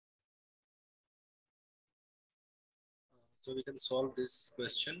So we can solve this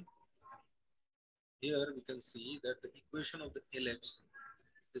question. Here we can see that the equation of the ellipse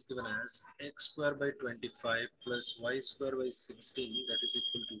is given as x square by 25 plus y square by 16, that is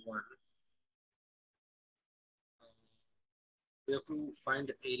equal to 1. We have to find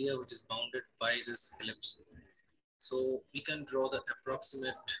the area which is bounded by this ellipse. So we can draw the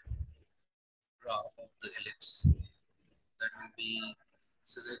approximate graph of the ellipse. That will be,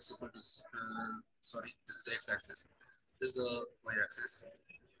 this is x equal to, sorry, this is the x-axis, this is the y-axis,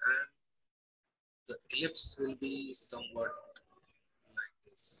 and the ellipse will be somewhat like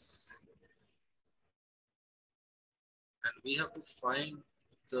this. And we have to find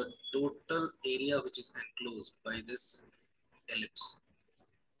the total area which is enclosed by this ellipse.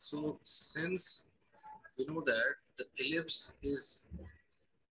 So since we know that the ellipse is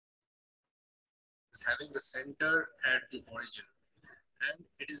having the center at the origin and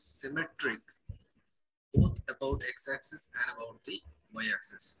it is symmetric both about x-axis and about the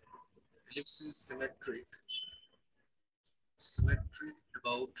y-axis. Ellipse is symmetric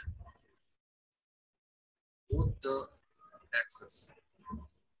about both the axes,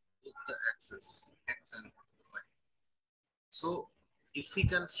 x and y. So if we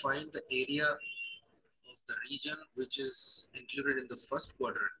can find the area of the region which is included in the first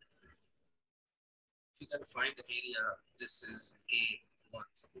quadrant, if you can find the area, this is A1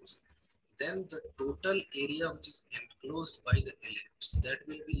 suppose, then the total area which is enclosed by the ellipse, that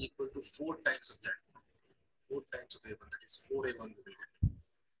will be equal to 4 times of that. 4 times of A1, that is 4A1 we will get.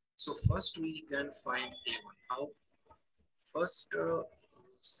 So first we can find A1. How? First,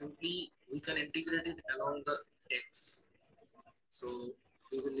 simply we can integrate it along the x. So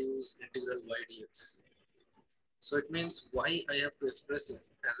we will use integral y dx. So it means y I have to express it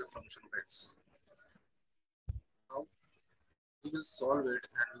as a function of x. Now we will solve it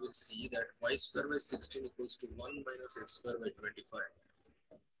and we will see that y square by 16 equals to 1 minus x square by 25.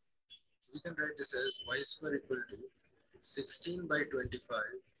 So we can write this as y square equal to 16 by 25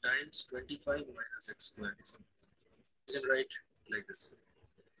 times 25 minus x square. So we can write like this.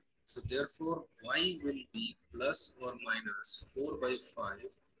 So therefore y will be plus or minus 4 by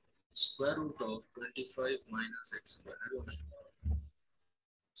 5 square root of 25 minus x square. I don't know.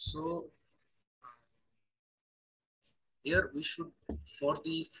 So here we should, for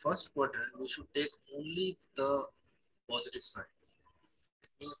the first quadrant, we should take only the positive sign. It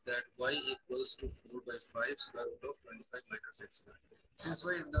means that y equals to 4 by 5 square root of 25 minus x square. Since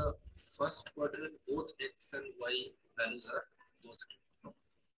y in the first quadrant, both x and y values are positive.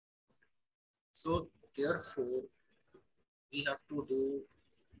 So therefore, we have to do,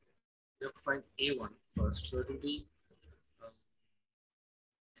 we have to find a1 first. So it will be um,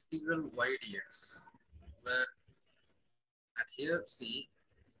 integral y dx, where, and here see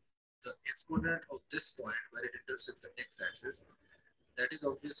the exponent of this point where it intersects the x-axis. That is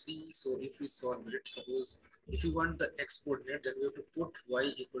obviously, so if we solve it, suppose if you want the x coordinate, then we have to put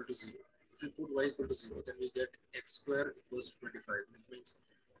y equal to 0. If we put y equal to 0, then we get x square equals 25. It means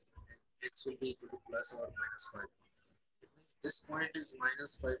x will be equal to plus or minus 5. It means this point is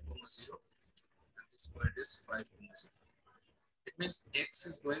minus 5 comma 0 and this point is 5 comma 0. It means x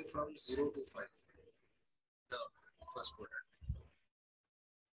is going from 0 to 5, the first quadrant.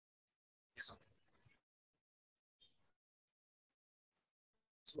 Yes, okay.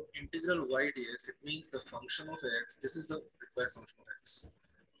 So integral y dx, it means the function of x, this is the required function of x.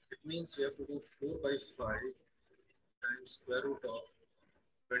 It means we have to do 4 by 5 times square root of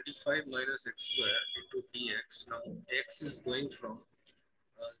 25 minus x square into dx. Now x is going from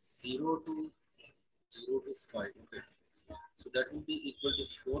 0 to 5. Okay, so that will be equal to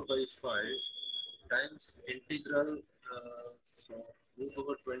 4 by 5 times integral so root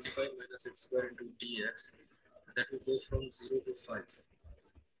over 25 minus x square into dx. That will go from 0 to 5.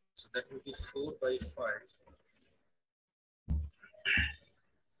 So that will be 4 by 5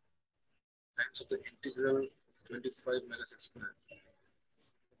 times of the integral 25 minus x square.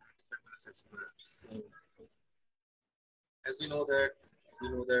 25 minus x square. So as we know that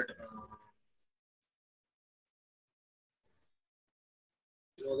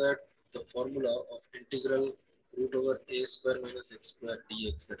the formula of integral root over a square minus x square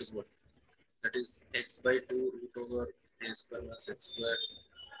dx, that is what? That is x by 2 root over a square minus x square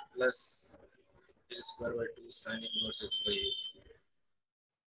plus a square by 2 sine inverse x by a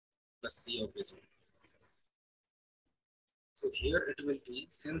plus c obviously. So here it will be,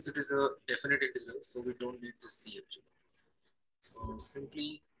 since it is a definite integral, so we don't need this c actually. So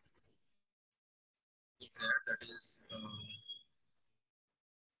simply there, that is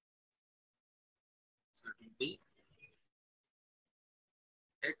so it will be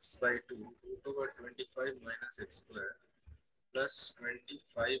x by 2 root over 25 minus x square plus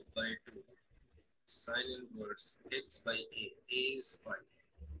 25 by 2 sine inverse x by a. A is 5.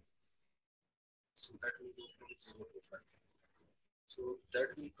 So that will go from 0 to 5. So that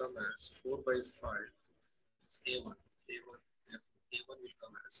will come as 4 by 5. It's a1. A1. Therefore, a1 will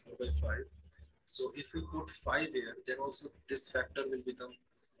come as 4 by 5. So if we put 5 here, then also this factor will become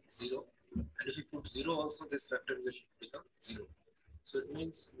 0. And if we put 0 also, this factor will become 0. So it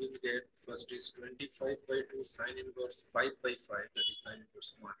means we will get first is 25 by 2 sine inverse 5 by 5, that is sine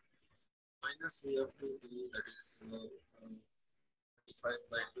inverse 1. Minus we have to do, that is 25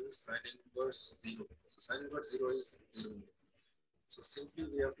 by 2 sine inverse 0. So sine inverse 0 is 0. So simply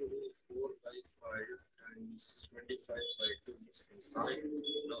we have to do 4 by 5 times 25 by 2. So sine,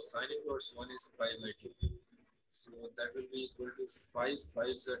 now sine inverse 1 is pi by 2. So that will be equal to 5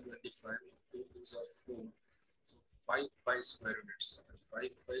 5s are 25, 2 2s are 4. So 5 pi square units. 5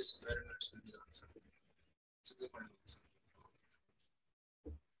 pi square units will be the answer. So the final answer.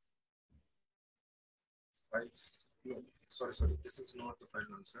 5, no, sorry, this is not the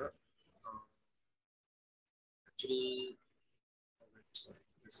final answer. Actually, sorry,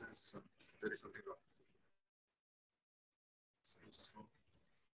 there is something wrong.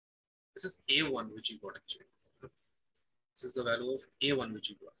 This is A1 which you got actually. This is the value of A1 which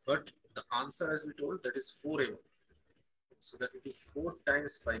you got. But the answer, as we told, that is 4A1. So that will be 4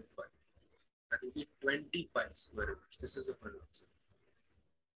 times 5 pi. That will be 20 pi square units. This is the final answer.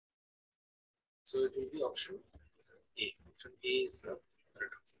 So it will be option A. Option A is the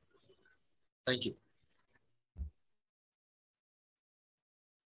correct answer. Thank you.